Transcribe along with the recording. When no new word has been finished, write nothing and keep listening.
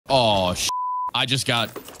Oh, I just got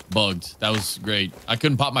bugged. That was great. I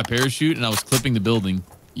couldn't pop my parachute and I was clipping the building.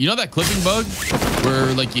 You know that clipping bug where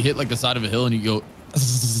like you hit like the side of a hill and you go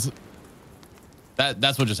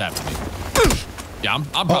that's what just happened to me. Yeah,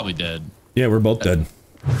 I'm probably dead. Yeah, we're both dead.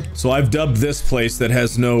 So I've dubbed this place that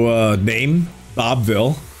has no name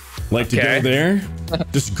Bobville. Like to go there,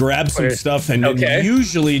 just grab some stuff, and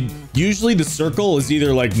usually the circle is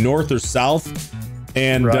either like north or south,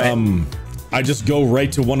 and I just go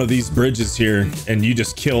right to one of these bridges here, and you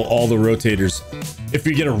just kill all the rotators. If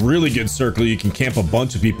you get a really good circle, you can camp a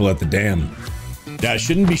bunch of people at the dam. Yeah, I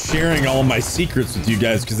shouldn't be sharing all my secrets with you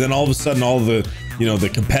guys, because then all of a sudden all the, you know, the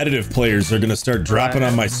competitive players are gonna start dropping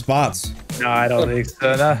on my spots. No, I don't think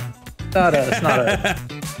so. It's not a.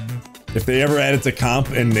 If they ever add it to comp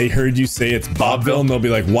and they heard you say it's Bobville, and they'll be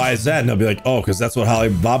like, "Why is that?" And they'll be like, "Oh, because that's what Holly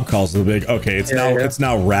Bob calls it." They'll be like, "Okay, it's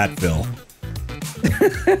now Ratville."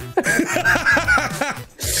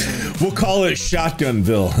 We'll call it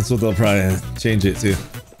Shotgunville. That's what they'll probably change it to.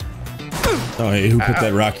 Oh, hey, who put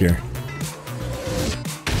that rock here?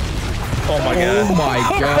 Oh my god! Oh my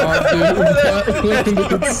god, dude!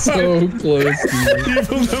 That's so close.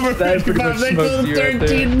 People number 55, they go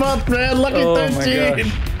 13 month, man. Lucky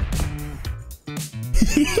 13.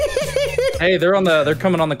 Hey, they're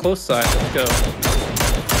coming on the close side. Let's go.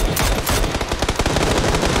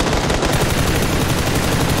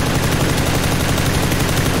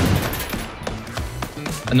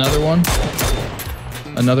 Another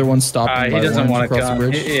one stopped. He doesn't want to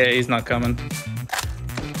come. Yeah, he's not coming.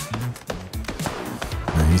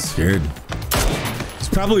 He's scared. It's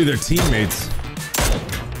probably their teammates.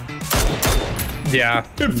 Yeah.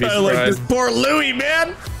 You're probably like this poor Louis,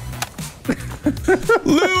 man.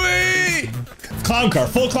 Louis! Clown car,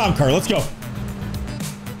 full clown car. Let's go.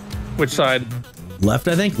 Which side? Left,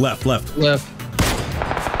 I think. Left.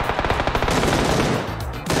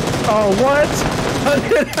 Oh, what?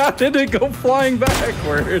 How did it go flying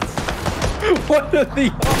backwards? What are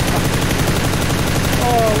the?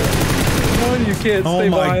 Oh, no, you can't. Oh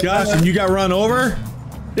my gosh! And you got run over?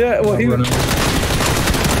 Yeah. Well, he.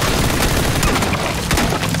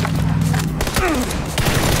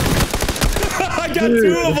 I got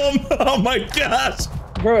two of them. Oh my gosh,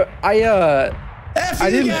 bro! F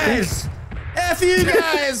you guys! F you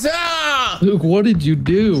guys! Ah! Luke, what did you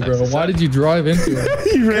do, bro? Why did you drive into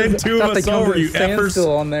it? You ran two of us over, you effers.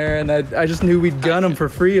 Still on there, and I just knew we'd gun them for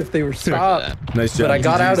free if they were stopped. Nice job. But I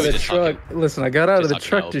got out of the truck. Listen, I got out of the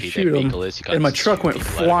truck to shoot them, and my truck went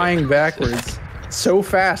flying backwards so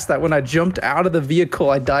fast that when I jumped out of the vehicle,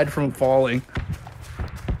 I died from falling.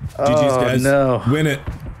 GG's, guys. No. Win it.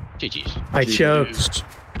 GG's. I choked.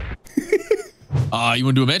 You want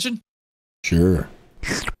to do a mention? Sure.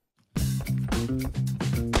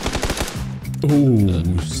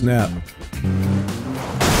 Ooh, snap.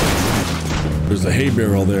 There's a hay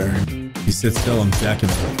barrel there. He sits still, I'm jacking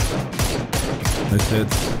him. That's it.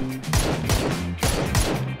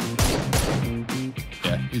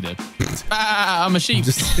 Yeah, he's dead. I'm a sheep.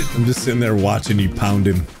 I'm just sitting there watching you pound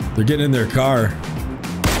him. They're getting in their car.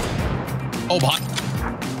 Oh, behind.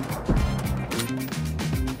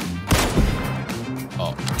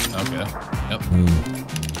 Oh, okay. Yep.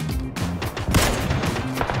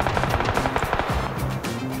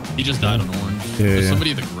 He just died on orange. There's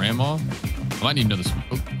somebody at the grandma. I might need another.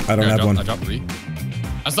 Oh, I don't have one. I dropped 3.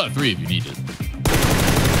 That's not 3 if you need it.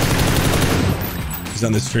 He's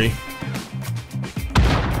on this tree.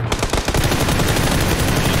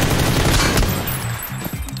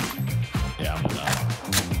 Yeah, I'm gonna die.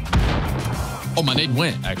 Oh, my nade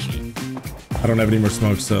went, actually. I don't have any more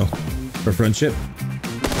smoke, so for friendship.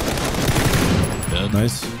 Dead.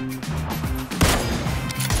 Nice.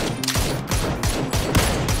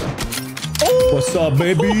 What's up,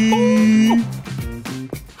 baby?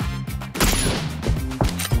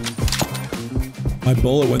 My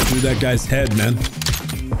bullet went through that guy's head, man.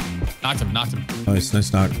 Knocked him. Nice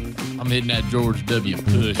knock. I'm hitting that George W.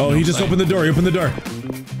 push. Oh, he just opened the door. He opened the door.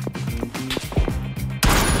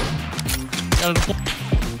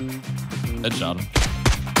 Headshot him.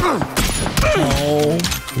 Oh,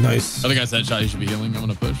 nice. Other guy's headshot. He should be healing. I'm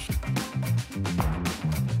gonna push.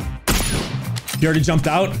 He already jumped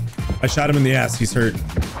out. I shot him in the ass. He's hurt.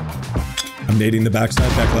 I'm nading the backside,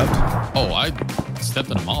 back left. Oh, I stepped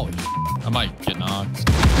in a molly. I might get knocked.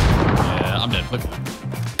 Yeah, I'm dead. Quick.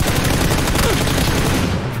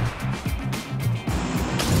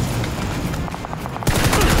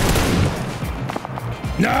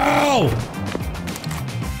 No!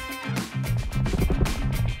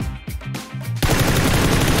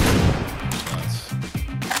 That's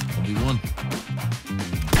 1v1.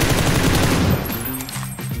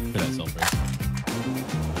 Look at that self-break.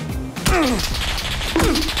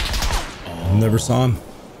 Never saw him.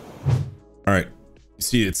 All right.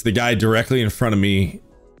 See, it's the guy directly in front of me.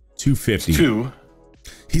 250. 2.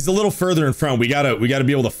 He's a little further in front. We gotta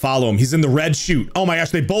be able to follow him. He's in the red chute. Oh my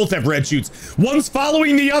gosh, they both have red chutes. One's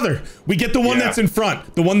following the other. We get the one that's in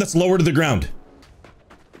front, the one that's lower to the ground.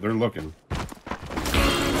 They're looking.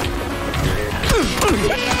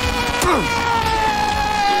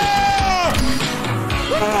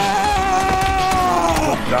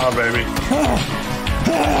 Down, baby.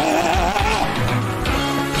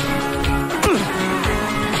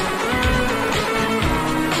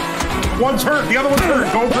 One's hurt, the other one's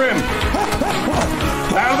hurt. Go for him.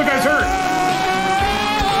 That other guy's hurt.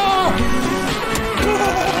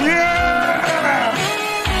 Yeah!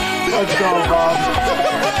 Let's go, Bob.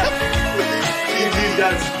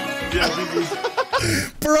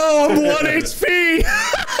 Bro, I'm 1 HP.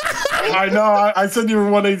 I know. I said you were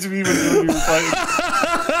 1 HP when you were fighting.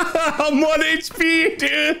 I'm 1 HP,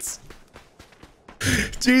 dudes.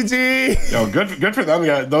 GG. Yo, good for them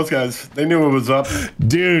guys. Those guys, they knew it was up.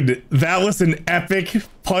 Dude, that was an epic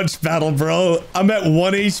punch battle, bro. I'm at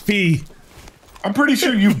 1 HP. I'm pretty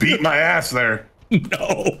sure you beat my ass there.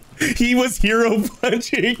 No, he was hero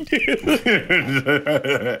punching,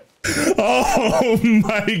 dude. Oh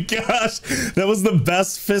my gosh, that was the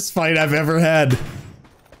best fist fight I've ever had.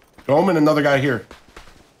 Dome and another guy here.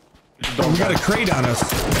 We got a crate on us.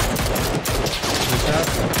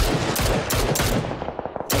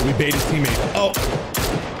 Oh, we bait his teammate. Oh,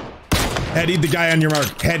 headied the guy on your mark.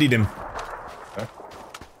 Headied him. Huh?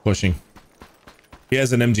 Pushing. He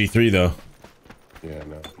has an MG3 though. Yeah,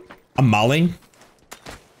 no. I'm mauling.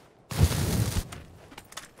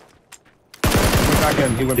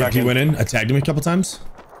 He went back in. He went in. I tagged him a couple times.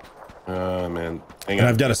 Man. Hang And on.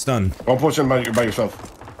 I've got a stun. Don't push him by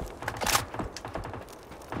yourself.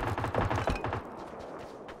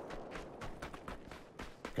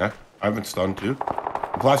 Okay. I've been stunned too.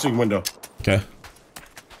 Flashing window. Okay.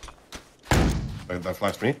 That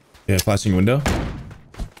flashed me. Yeah, flashing window.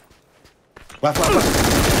 Left.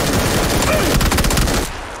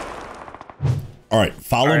 All right,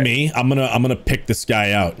 follow me. I'm gonna pick this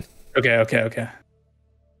guy out. Okay.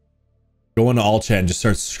 Go into all chat and just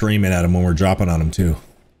start screaming at him when we're dropping on him too.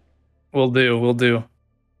 We'll do.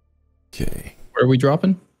 Okay. Where are we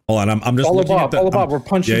dropping? Hold on, I'm just Follow looking Bob. at the, Bob. We're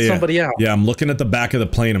punching somebody out. Yeah, I'm looking at the back of the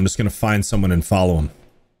plane. I'm just gonna find someone and follow him.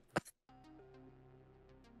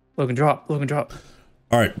 Logan, drop.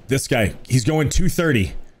 All right, this guy. He's going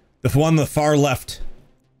 230. The one on the far left.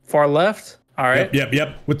 Far left. All right.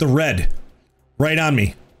 Yep. With the red, right on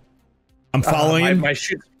me. I'm following him.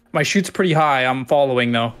 My shoot's pretty high. I'm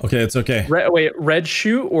following though. Okay, it's okay. Red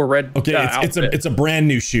shoot or red? Okay, it's a brand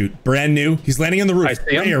new shoot. Brand new. He's landing on the roof. I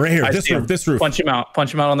see him. Right here. This roof. Punch him out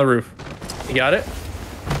on the roof. You got it.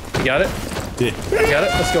 Yeah. You got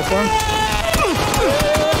it. Let's go for him.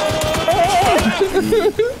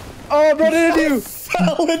 Oh, I'm running into you.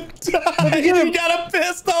 Fell and died. You got a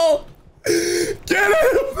pistol. Get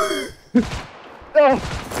him. Oh,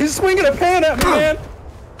 he's swinging a pan at me, man.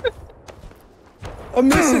 I'm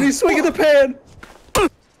missing. He's swinging the pan.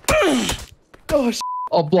 Oh,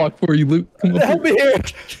 I'll block for you, Luke. Come on. help me here.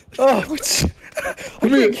 Oh, Come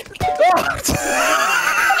here.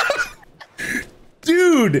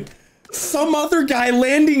 Dude, some other guy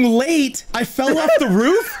landing late. I fell off the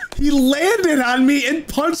roof. He landed on me and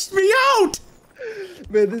punched me out.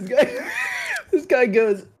 Man, this guy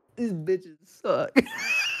goes, these bitches suck.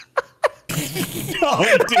 No,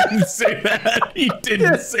 he didn't say that. He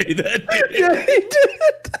didn't say that. Yeah, he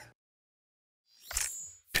did.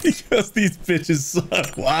 Because these bitches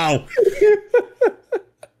suck. Wow.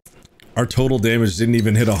 Our total damage didn't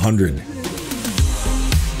even hit 100.